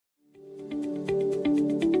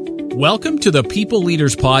Welcome to the People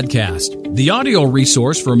Leaders Podcast, the audio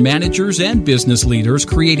resource for managers and business leaders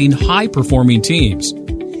creating high-performing teams.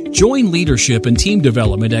 Join leadership and team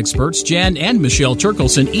development experts Jan and Michelle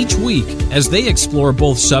Turkelson each week as they explore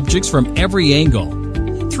both subjects from every angle.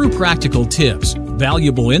 Through practical tips,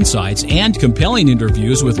 valuable insights, and compelling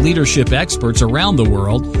interviews with leadership experts around the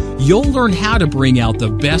world, you'll learn how to bring out the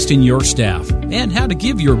best in your staff and how to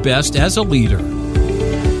give your best as a leader.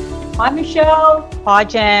 Hi, Michelle. Hi,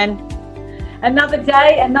 Jan. Another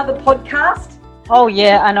day, another podcast. Oh,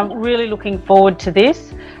 yeah, and I'm really looking forward to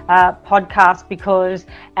this podcast because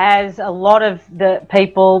as a lot of the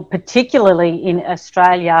people, particularly in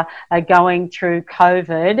Australia, are going through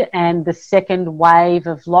COVID and the second wave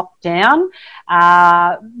of lockdown,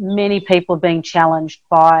 many people are being challenged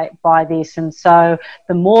by this. And so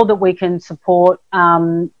the more that we can support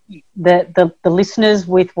the listeners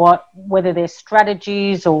with whether they're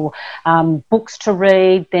strategies or books to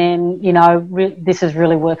read, then, this is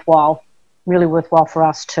really worthwhile for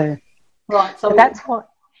us too. Right. So that's what.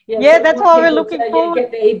 Yeah, that's why we're looking forward.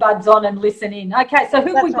 Get the earbuds on and listen in. Okay, so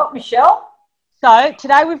who have we got, Michelle? So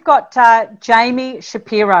today we've got Jamie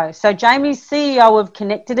Shapiro. So Jamie's CEO of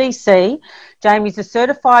Connected EC. Jamie's a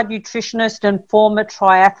certified nutritionist and former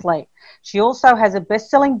triathlete. She also has a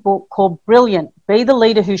best-selling book called Brilliant, Be the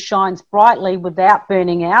Leader Who Shines Brightly Without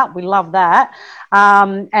Burning Out. We love that.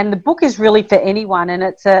 And the book is really for anyone, and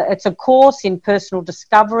it's a course in personal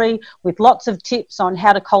discovery with lots of tips on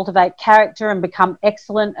how to cultivate character and become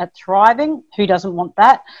excellent at thriving. Who doesn't want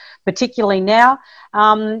that, particularly now?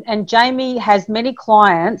 And Jamie has many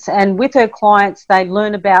clients, and with her clients, they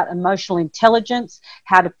learn about emotional intelligence,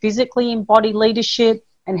 how to physically embody leadership,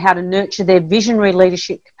 and how to nurture their visionary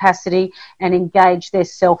leadership capacity and engage their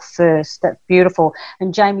self first. That's beautiful.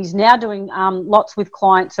 And Jamie's now doing lots with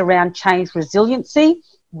clients around change resiliency,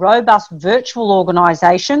 robust virtual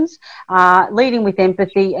organisations, leading with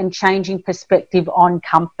empathy and changing perspective on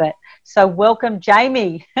comfort. So welcome,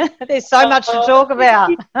 Jamie. There's so much to talk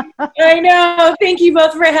about. I know. Thank you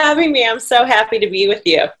both for having me. I'm so happy to be with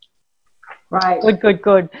you. Right.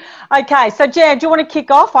 Good. Okay, so Jan, do you want to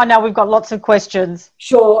kick off? I know we've got lots of questions.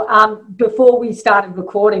 Sure. Before we started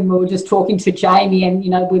recording, we were just talking to Jamie, and,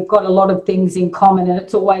 we've got a lot of things in common, and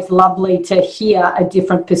it's always lovely to hear a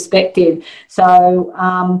different perspective. So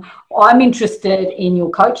I'm interested in your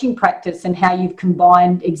coaching practice and how you've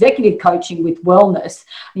combined executive coaching with wellness,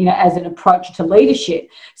 as an approach to leadership.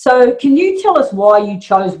 So can you tell us why you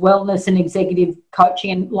chose wellness and executive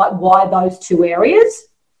coaching, and why those two areas?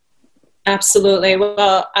 Absolutely.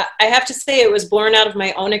 Well, I have to say it was born out of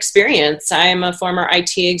my own experience. I am a former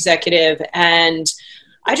IT executive, and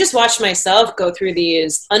I just watched myself go through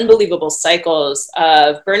these unbelievable cycles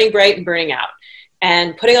of burning bright and burning out,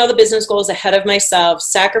 and putting all the business goals ahead of myself,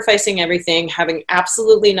 sacrificing everything, having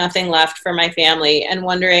absolutely nothing left for my family, and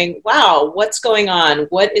wondering, wow, what's going on?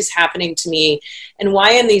 What is happening to me? And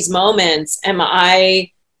why in these moments am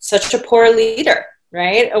I such a poor leader?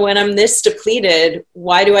 Right? When I'm this depleted,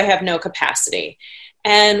 why do I have no capacity?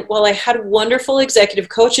 And while I had wonderful executive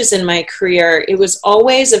coaches in my career, it was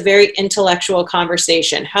always a very intellectual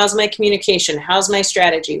conversation. How's my communication? How's my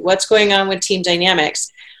strategy? What's going on with team dynamics?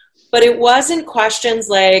 But it wasn't questions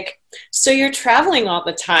like, so you're traveling all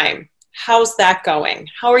the time. How's that going?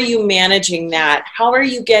 How are you managing that? How are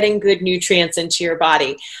you getting good nutrients into your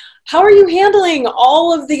body? How are you handling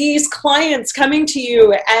all of these clients coming to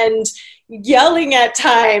you and yelling at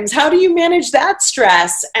times? How do you manage that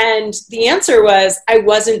stress? And the answer was, I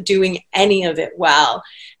wasn't doing any of it well.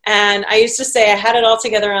 And I used to say I had it all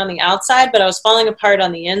together on the outside, but I was falling apart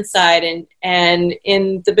on the inside. And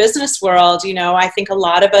in the business world, I think a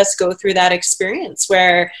lot of us go through that experience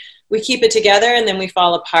where we keep it together and then we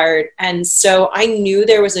fall apart. And so I knew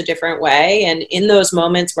there was a different way. And in those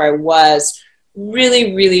moments where I was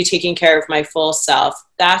really, really taking care of my full self,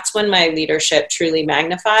 that's when my leadership truly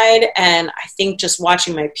magnified. And I think just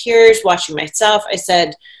watching my peers, watching myself, I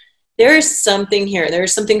said, there is something here. There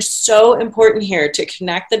is something so important here to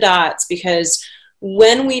connect the dots, because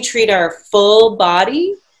when we treat our full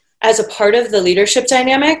body as a part of the leadership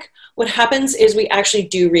dynamic, what happens is we actually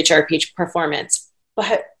do reach our peak performance.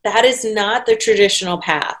 But that is not the traditional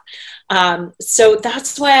path. So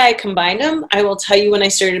that's why I combined them. I will tell you, when I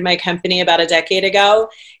started my company about a decade ago,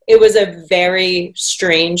 it was a very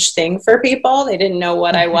strange thing for people. They didn't know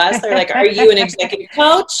what I was. They're like, are you an executive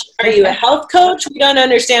coach? Are you a health coach? We don't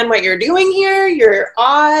understand what you're doing here. You're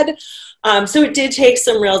odd. So it did take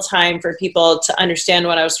some real time for people to understand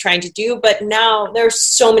what I was trying to do. But now there's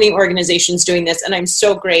so many organizations doing this, and I'm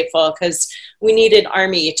so grateful, because we need an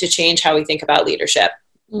army to change how we think about leadership.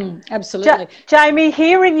 Absolutely. Jamie,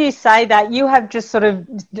 hearing you say that, you have just sort of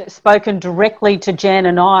spoken directly to Jan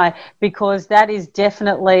and I, because that is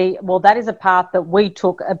definitely, that is a path that we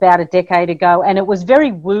took about a decade ago, and it was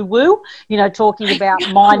very woo-woo, talking about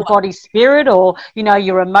mind, body, spirit, or,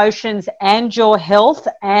 your emotions and your health.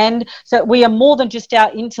 And so we are more than just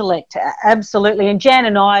our intellect, absolutely. And Jan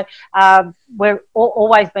and I, we're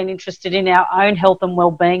always been interested in our own health and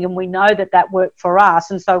well-being, and we know that worked for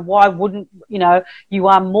us. And so why wouldn't, you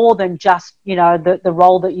are more than just, the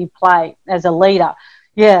role that you play as a leader.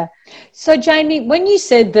 Yeah. So, Jamie, when you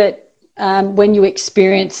said that when you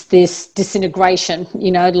experienced this disintegration,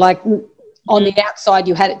 like on the outside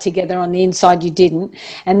you had it together, on the inside you didn't,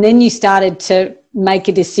 and then you started to make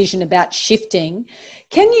a decision about shifting,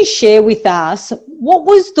 can you share with us what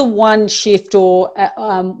was the one shift or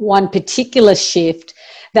one particular shift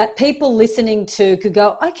that people listening to could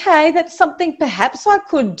go, okay, that's something perhaps I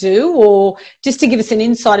could do, or just to give us an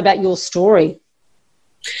insight about your story?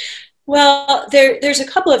 Well, there's a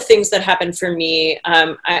couple of things that happened for me.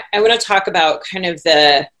 I want to talk about kind of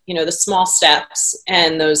the small steps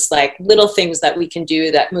and those like little things that we can do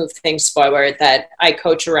that move things forward that I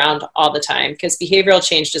coach around all the time, because behavioral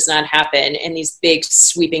change does not happen in these big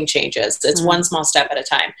sweeping changes. It's one small step at a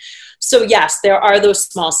time. So yes, there are those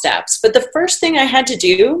small steps. But the first thing I had to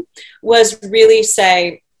do was really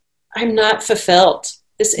say, I'm not fulfilled.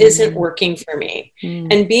 This isn't working for me.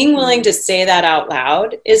 And being willing to say that out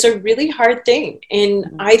loud is a really hard thing.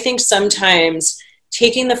 And I think sometimes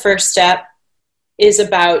taking the first step is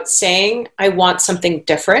about saying, I want something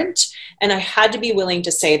different. And I had to be willing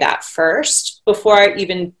to say that first before I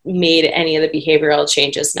even made any of the behavioral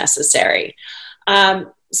changes necessary.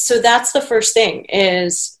 So that's the first thing,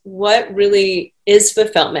 is what really is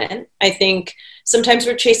fulfillment. I think sometimes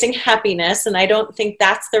we're chasing happiness, and I don't think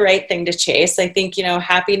that's the right thing to chase. I think,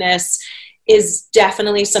 happiness is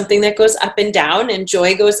definitely something that goes up and down, and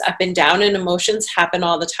joy goes up and down, and emotions happen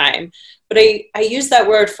all the time. But I use that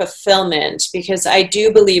word fulfillment because I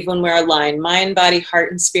do believe when we're aligned, mind, body,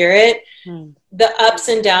 heart, and spirit, the ups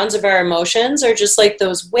and downs of our emotions are just like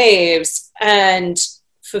those waves, and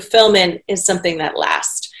fulfillment is something that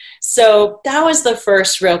lasts. So that was the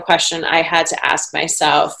first real question I had to ask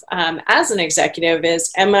myself as an executive is,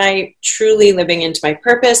 am I truly living into my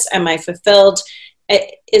purpose? Am I fulfilled?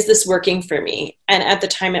 Is this working for me? And at the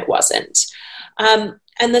time it wasn't. And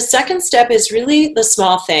the second step is really the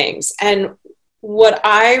small things. And what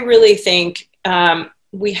I really think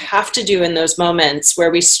we have to do in those moments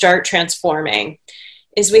where we start transforming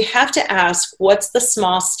is we have to ask, what's the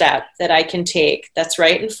small step that I can take that's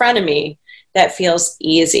right in front of me that feels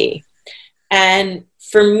easy? And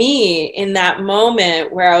for me, in that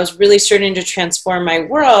moment where I was really starting to transform my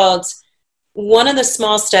world, one of the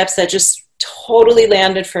small steps that just totally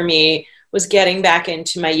landed for me was getting back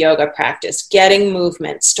into my yoga practice, getting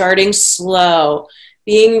movement, starting slow,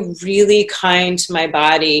 being really kind to my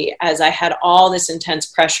body as I had all this intense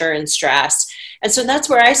pressure and stress. And so that's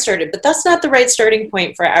where I started, but that's not the right starting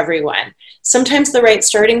point for everyone. Sometimes the right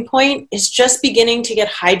starting point is just beginning to get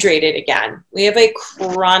hydrated again. We have a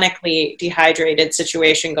chronically dehydrated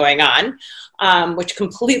situation going on, which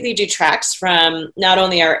completely detracts from not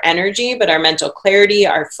only our energy, but our mental clarity,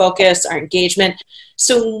 our focus, our engagement.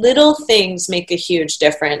 So little things make a huge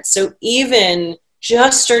difference. So even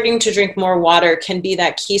just starting to drink more water can be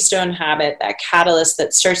that keystone habit, that catalyst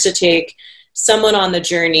that starts to take someone on the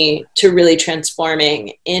journey to really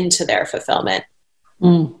transforming into their fulfillment.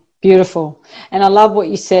 Beautiful. And I love what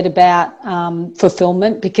you said about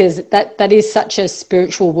fulfillment, because that is such a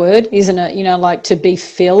spiritual word, isn't it? Like to be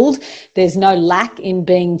filled. There's no lack in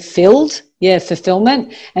being filled. Yeah,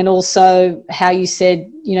 fulfillment. And also how you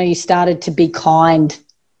said, you started to be kind,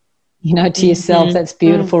 to yourself. That's a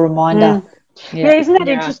beautiful reminder. Yeah, isn't that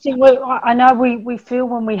interesting? Well, I know we feel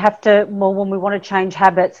when we have to, when we want to change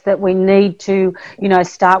habits, that we need to,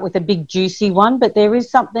 start with a big juicy one. But there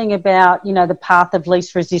is something about, the path of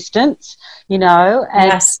least resistance, and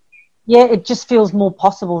yes. Yeah, it just feels more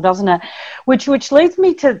possible, doesn't it? Which leads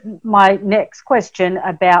me to my next question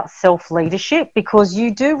about self-leadership, because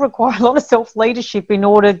you do require a lot of self-leadership in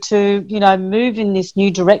order to, move in this new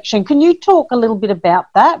direction. Can you talk a little bit about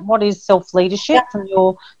that? What is self-leadership from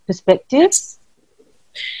your perspective?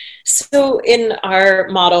 So in our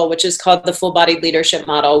model, which is called the full-bodied leadership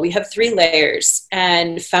model, we have 3 layers.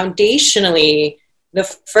 And foundationally, the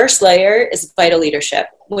first layer is vital leadership,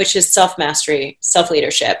 which is self-mastery,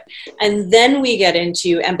 self-leadership. And then we get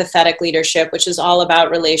into empathetic leadership, which is all about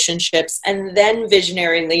relationships. And then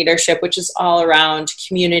visionary leadership, which is all around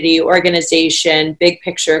community, organization, big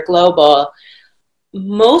picture, global.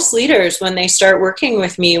 most leaders, when they start working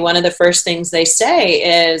with me, one of the first things they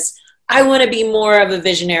say is, I want to be more of a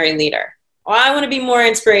visionary leader. Or I want to be more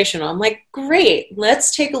inspirational. I'm like, great,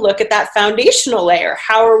 let's take a look at that foundational layer.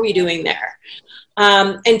 How are we doing there?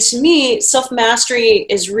 And to me, self-mastery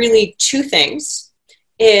is really two things.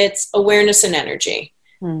 It's awareness and energy.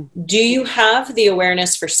 Do you have the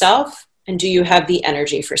awareness for self? And do you have the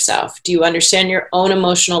energy for self? Do you understand your own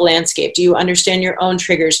emotional landscape? Do you understand your own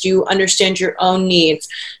triggers? Do you understand your own needs?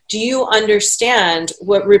 Do you understand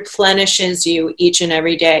what replenishes you each and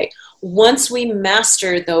every day? Once we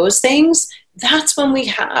master those things, that's when we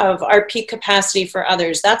have our peak capacity for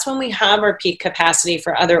others. That's when we have our peak capacity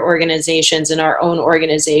for other organizations and our own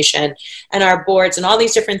organization and our boards and all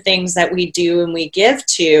these different things that we do and we give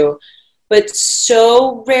to. But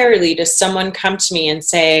so rarely does someone come to me and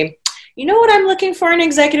say, you know what I'm looking for in an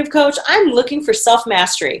executive coach? I'm looking for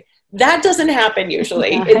self-mastery. That doesn't happen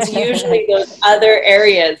usually. It's usually those other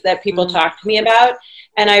areas that people talk to me about.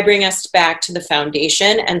 And I bring us back to the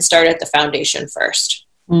foundation and start at the foundation first.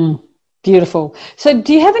 Beautiful. So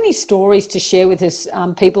do you have any stories to share with us,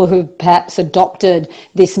 people who've perhaps adopted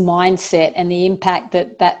this mindset and the impact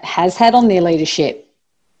that that has had on their leadership?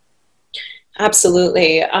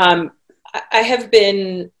 Absolutely. I have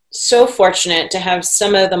been so fortunate to have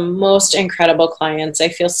some of the most incredible clients. I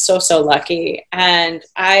feel so, so lucky. And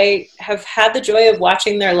I have had the joy of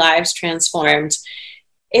watching their lives transformed.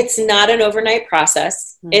 It's not an overnight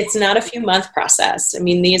process. It's not a few month process. I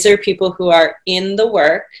mean, these are people who are in the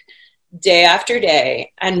work day after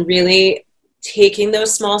day and really taking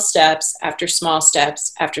those small steps after small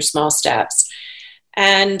steps after small steps.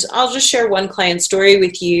 And I'll just share one client story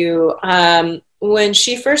with you. When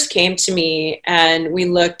she first came to me and we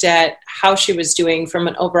looked at how she was doing from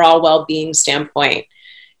an overall well-being standpoint,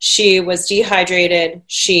 she was dehydrated.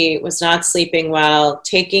 She was not sleeping well,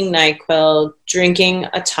 taking NyQuil, drinking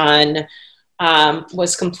a ton,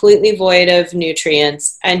 was completely void of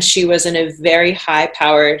nutrients. And she was in a very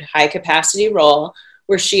high-powered, high-capacity role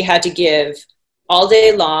where she had to give all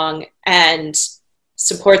day long and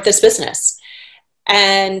support this business.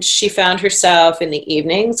 And she found herself in the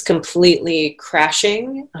evenings completely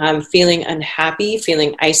crashing, feeling unhappy,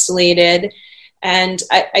 feeling isolated. And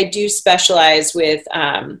I do specialize with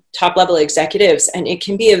top-level executives, and it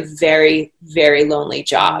can be a very, very lonely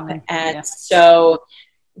job. And so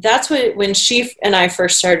that's when she and I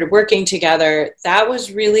first started working together, that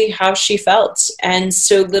was really how she felt. And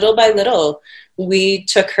so little by little, we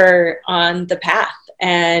took her on the path.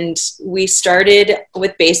 And we started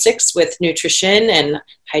with basics, with nutrition and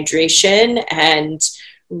hydration, and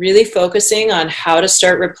really focusing on how to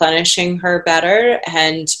start replenishing her better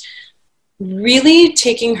and really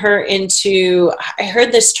taking her into, I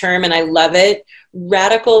heard this term and I love it,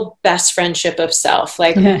 radical best friendship of self,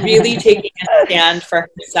 like really taking a stand for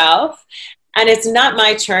herself. And it's not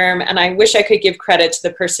my term, and I wish I could give credit to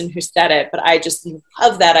the person who said it, but I just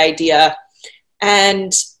love that idea.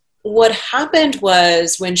 And what happened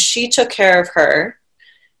was when she took care of her,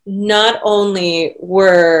 not only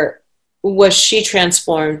was she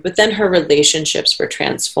transformed, but then her relationships were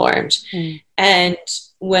transformed. And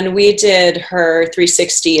when we did her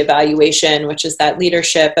 360 evaluation, which is that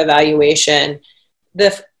leadership evaluation,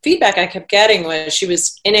 the feedback I kept getting was she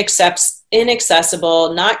was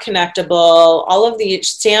inaccessible, not connectable, all of the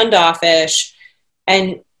standoffish.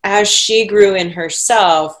 And as she grew in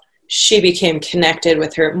herself, she became connected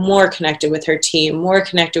with her, more connected with her team, more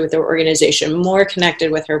connected with her organization, more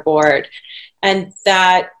connected with her board. And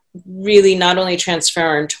that really not only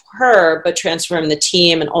transformed her, but transformed the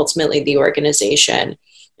team and ultimately the organization.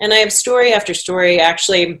 And I have story after story.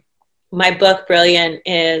 Actually, my book, Brilliant,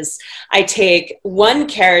 is I take one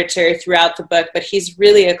character throughout the book, but he's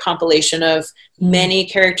really a compilation of many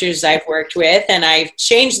characters I've worked with, and I've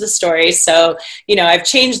changed the stories. So, I've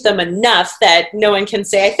changed them enough that no one can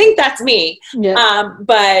say, I think that's me.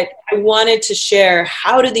 But I wanted to share,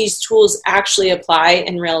 how do these tools actually apply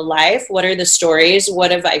in real life? What are the stories?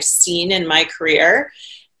 What have I seen in my career?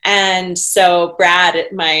 And so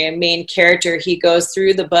Brad, my main character, he goes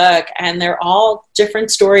through the book, and they're all different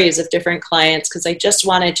stories of different clients, because I just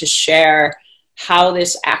wanted to share how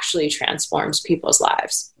this actually transforms people's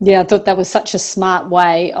lives. Yeah, I thought that was such a smart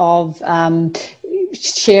way of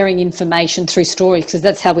sharing information through stories, because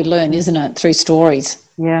that's how we learn, isn't it? Through stories.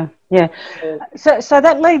 Yeah. So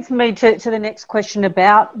that leads me to the next question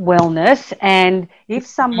about wellness. And if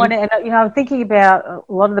someone, and I'm thinking about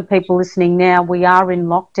a lot of the people listening now, we are in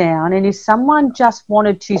lockdown, and if someone just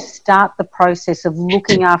wanted to start the process of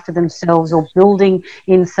looking after themselves or building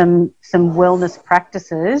in some wellness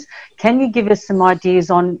practices, can you give us some ideas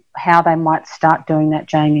on how they might start doing that,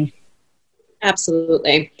 Jamie?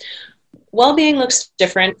 Absolutely. Well-being looks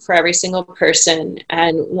different for every single person.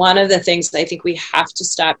 And one of the things that I think we have to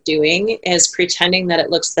stop doing is pretending that it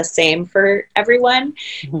looks the same for everyone,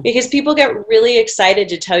 because people get really excited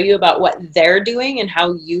to tell you about what they're doing and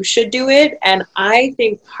how you should do it. And I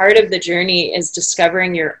think part of the journey is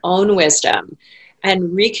discovering your own wisdom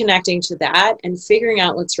and reconnecting to that and figuring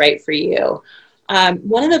out what's right for you.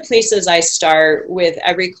 One of the places I start with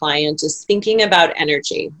every client is thinking about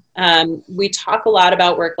energy. We talk a lot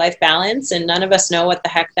about work-life balance, and none of us know what the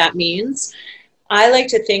heck that means. I like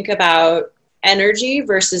to think about energy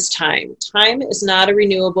versus time. Time is not a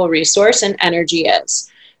renewable resource, and energy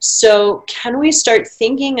is. So can we start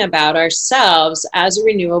thinking about ourselves as a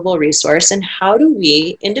renewable resource, and how do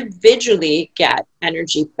we individually get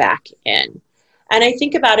energy back in? And I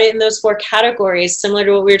think about it in those 4 categories, similar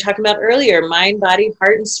to what we were talking about earlier: mind, body,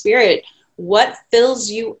 heart, and spirit. What fills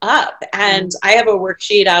you up? And I have a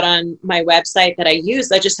worksheet out on my website that I use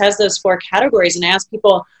that just has those 4 categories. And I ask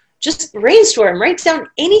people, just brainstorm, write down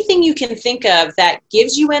anything you can think of that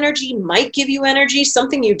gives you energy, might give you energy,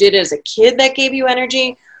 something you did as a kid that gave you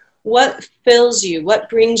energy. What fills you? What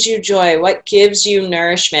brings you joy? What gives you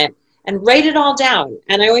nourishment? And write it all down.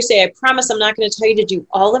 And I always say, I promise I'm not going to tell you to do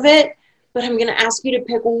all of it, but I'm going to ask you to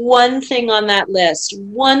pick one thing on that list,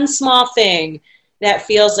 one small thing that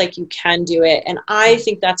feels like you can do it. And I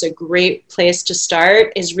think that's a great place to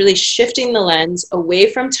start, is really shifting the lens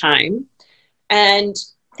away from time and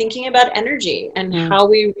thinking about energy and how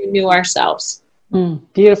we renew ourselves.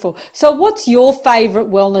 Beautiful. So what's your favorite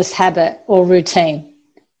wellness habit or routine?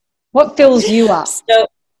 What fills you up? So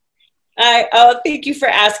thank you for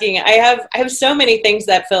asking. I have so many things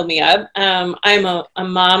that fill me up. I'm a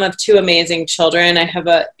mom of 2 amazing children. I have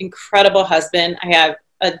an incredible husband. I have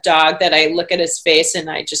a dog that I look at his face and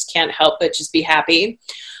I just can't help but just be happy.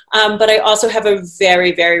 But I also have a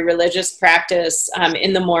very, very religious practice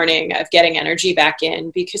in the morning of getting energy back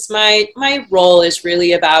in, because my role is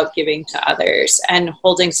really about giving to others and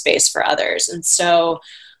holding space for others. And so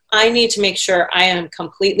I need to make sure I am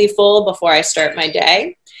completely full before I start my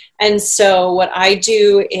day. And so what I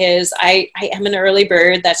do is I am an early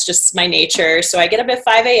bird. That's just my nature. So I get up at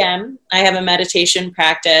 5 a.m. I have a meditation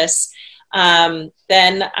practice.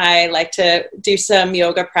 Then I like to do some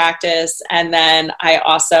yoga practice. And then I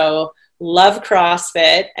also love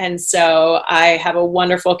CrossFit. And so I have a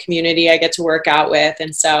wonderful community I get to work out with.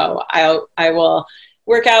 And so I will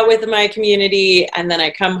work out with my community, and then I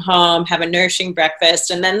come home, have a nourishing breakfast,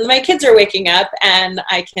 and then my kids are waking up, and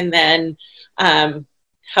I can then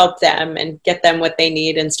help them and get them what they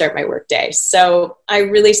need and start my work day. So I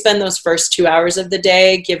really spend those first 2 hours of the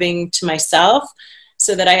day giving to myself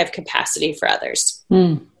so that I have capacity for others.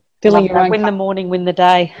 Filling your own win the morning, win the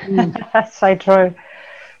day. That's so true.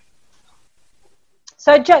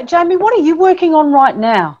 So Jamie, what are you working on right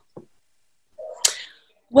now?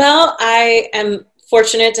 Well, I am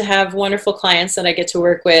fortunate to have wonderful clients that I get to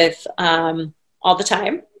work with all the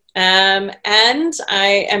time. And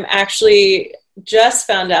I am actually just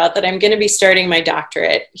found out that I'm going to be starting my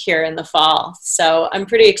doctorate here in the fall. So I'm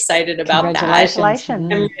pretty excited about that.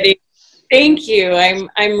 Congratulations. I'm ready. Thank you.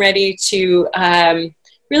 I'm ready to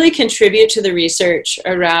really contribute to the research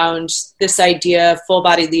around this idea of full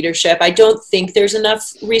body leadership. I don't think there's enough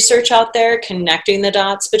research out there connecting the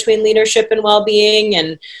dots between leadership and well-being.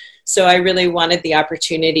 And so I really wanted the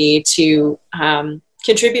opportunity to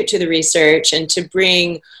contribute to the research and to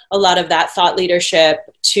bring a lot of that thought leadership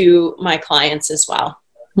to my clients as well.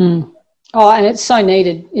 Oh, and it's so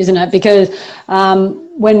needed, isn't it? Because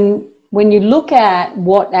when you look at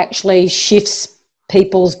what actually shifts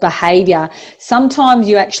people's behavior, sometimes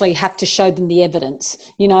you actually have to show them the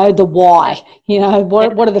evidence, the why,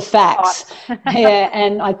 what are the facts? Yeah,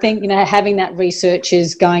 and I think, having that research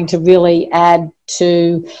is going to really add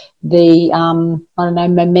to the,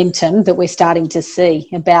 momentum that we're starting to see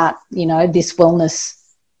about, this wellness,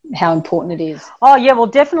 how important it is. Oh, yeah, well,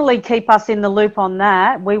 definitely keep us in the loop on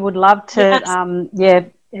that. We would love to,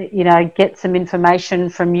 get some information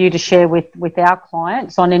from you to share with our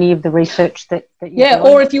clients on any of the research that you're doing.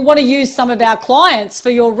 Or if you want to use some of our clients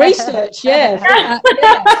for your research, we've got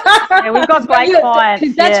great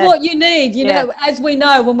clients. That's what you need. As we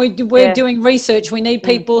know, when we're doing research, we need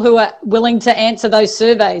people who are willing to answer those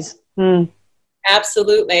surveys.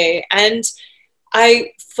 Absolutely. And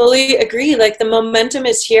I fully agree. Like, the momentum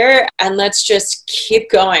is here, and let's just keep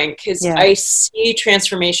going, because I see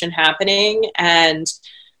transformation happening, and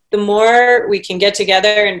the more we can get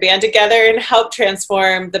together and band together and help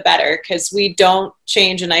transform, the better, because we don't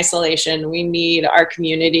change in isolation. We need our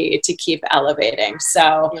community to keep elevating.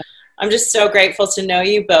 So I'm just so grateful to know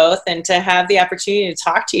you both and to have the opportunity to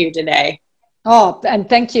talk to you today. Oh, and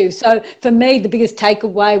thank you. So for me, the biggest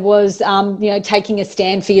takeaway was, taking a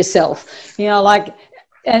stand for yourself,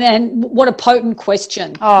 and what a potent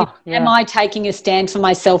question. Oh, yeah. Am I taking a stand for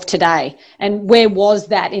myself today? And where was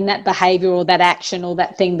that in that behavior or that action or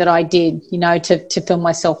that thing that I did, to fill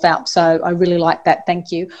myself out? So I really like that.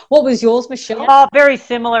 Thank you. What was yours, Michelle? Oh, very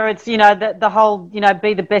similar. It's, the whole,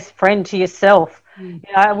 be the best friend to yourself. We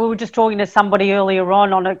were just talking to somebody earlier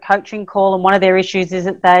on a coaching call, and one of their issues is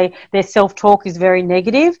that their self-talk is very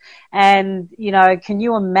negative. And, can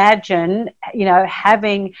you imagine,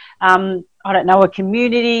 having, a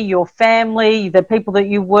community, your family, the people that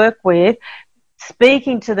you work with,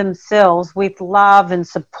 speaking to themselves with love and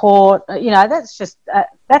support, that's just,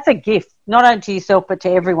 that's a gift, not only to yourself, but to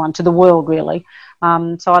everyone, to the world, really.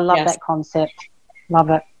 So I love that concept.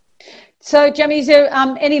 Love it. So, Jamie, is there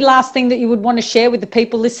any last thing that you would want to share with the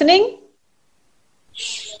people listening?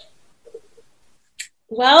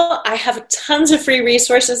 Well, I have tons of free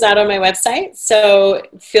resources out on my website, so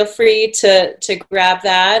feel free to grab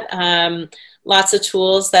that. Lots of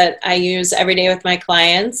tools that I use every day with my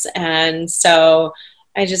clients, and so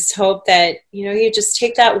I just hope that you just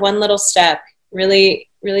take that one little step. Really,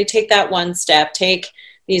 really take that one step. Take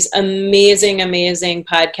these amazing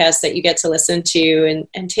podcasts that you get to listen to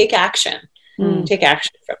and take action. Take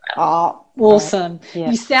action from them. Oh, awesome. Right.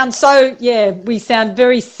 Yeah. You sound we sound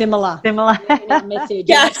very similar. Similar. In our message.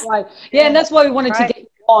 Yes. And that's why we wanted to get you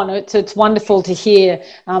on. It's wonderful to hear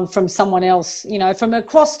from someone else, from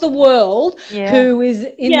across the world who is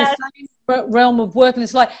in the same realm of work, and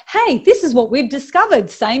it's like, hey, this is what we've discovered,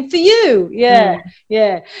 same for you.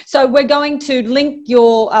 So we're going to link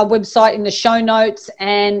your website in the show notes,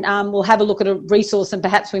 and we'll have a look at a resource, and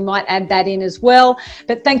perhaps we might add that in as well.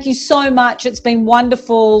 But thank you so much. It's been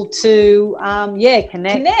wonderful to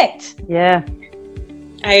connect.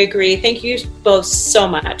 I agree. Thank you both so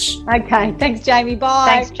much. Okay, thanks, Jamie. Bye.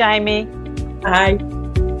 Thanks, Jamie. Bye.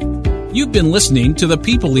 You've been listening to the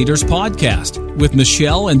People Leaders Podcast with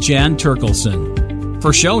Michelle and Jan Turkelson.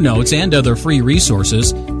 For show notes and other free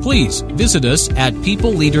resources, please visit us at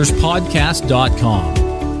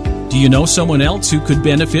peopleleaderspodcast.com. Do you know someone else who could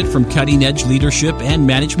benefit from cutting-edge leadership and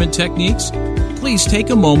management techniques? Please take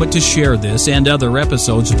a moment to share this and other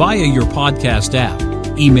episodes via your podcast app,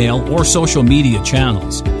 email, or social media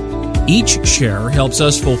channels. Each share helps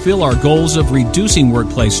us fulfill our goals of reducing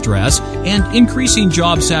workplace stress and increasing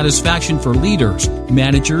job satisfaction for leaders,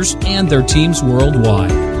 managers, and their teams worldwide.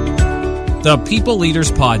 The People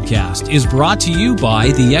Leaders Podcast is brought to you by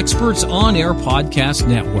the Experts On Air Podcast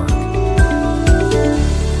Network.